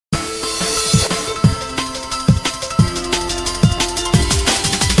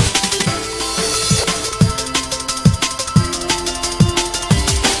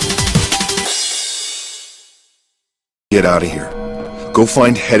Get out of here. Go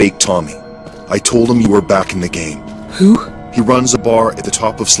find Headache Tommy. I told him you were back in the game. Who? He runs a bar at the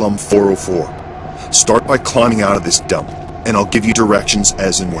top of Slum 404. Start by climbing out of this dump, and I'll give you directions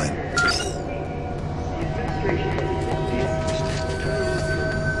as and when.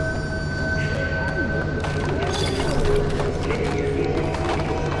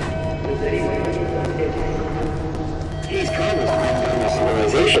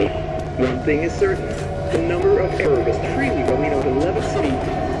 One thing is certain, the number of errors was freely rolling out 11 cities.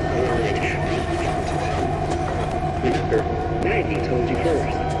 Remember, Maggie told you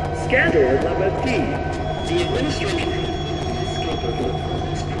first. Scandal of La D. The administration escaped from the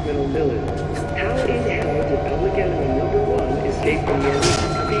criminal villain. How in hell did public enemy number 1 escape from the elite?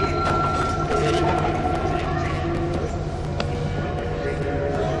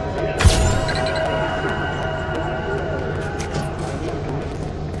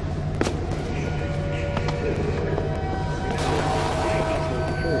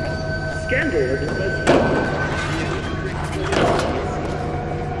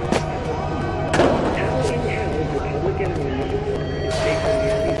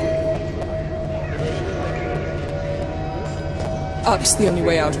 Up's the only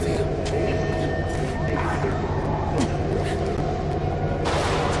way out of here.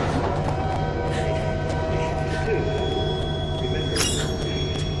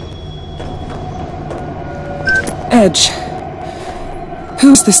 Edge.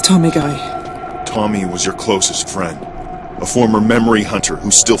 Who's this Tommy guy? Tommy was your closest friend. A former memory hunter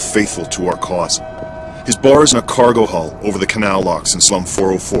who's still faithful to our cause. His bar's in a cargo hull over the canal locks in Slum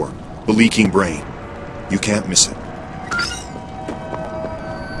 404. The Leaking Brain. You can't miss it.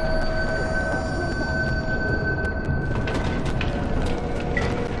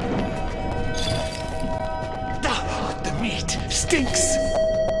 The meat stinks!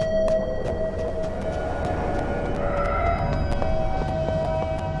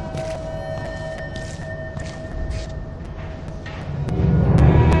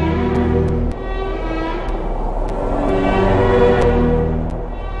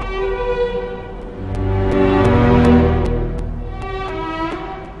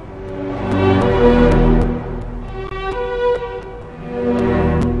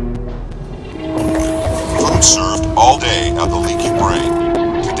 Served all day at the Leaking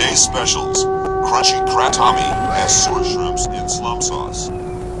Brain. Today's specials: crunchy kratami and sour shrimps in slum sauce.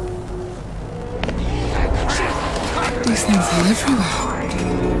 These things are everywhere.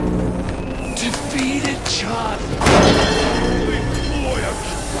 Defeated John!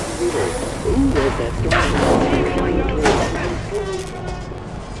 Who was that storm flying towards?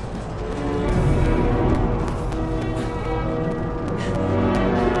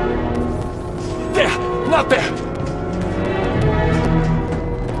 Not there!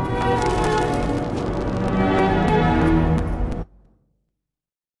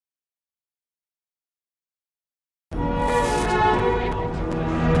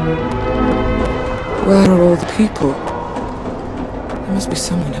 Where are all the people? There must be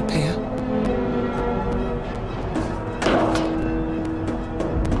someone up here.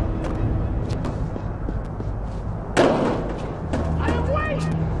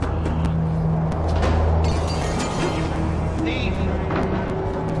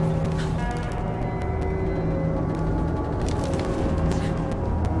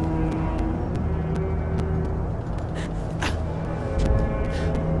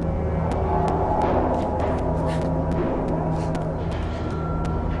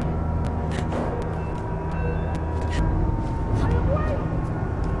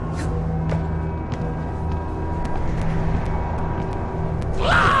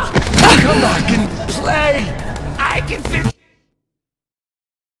 Come on, I can play! I can fit.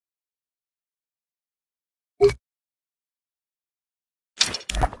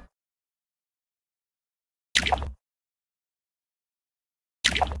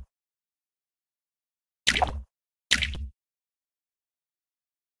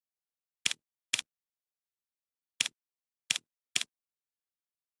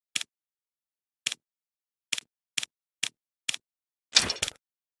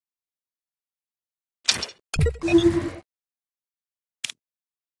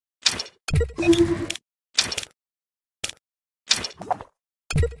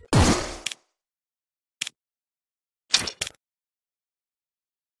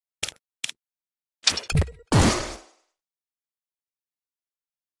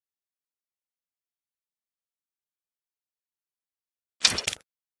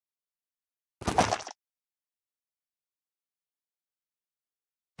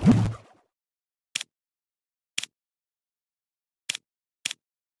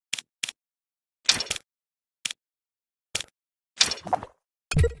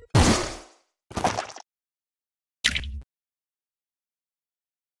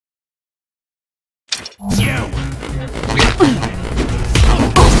 You!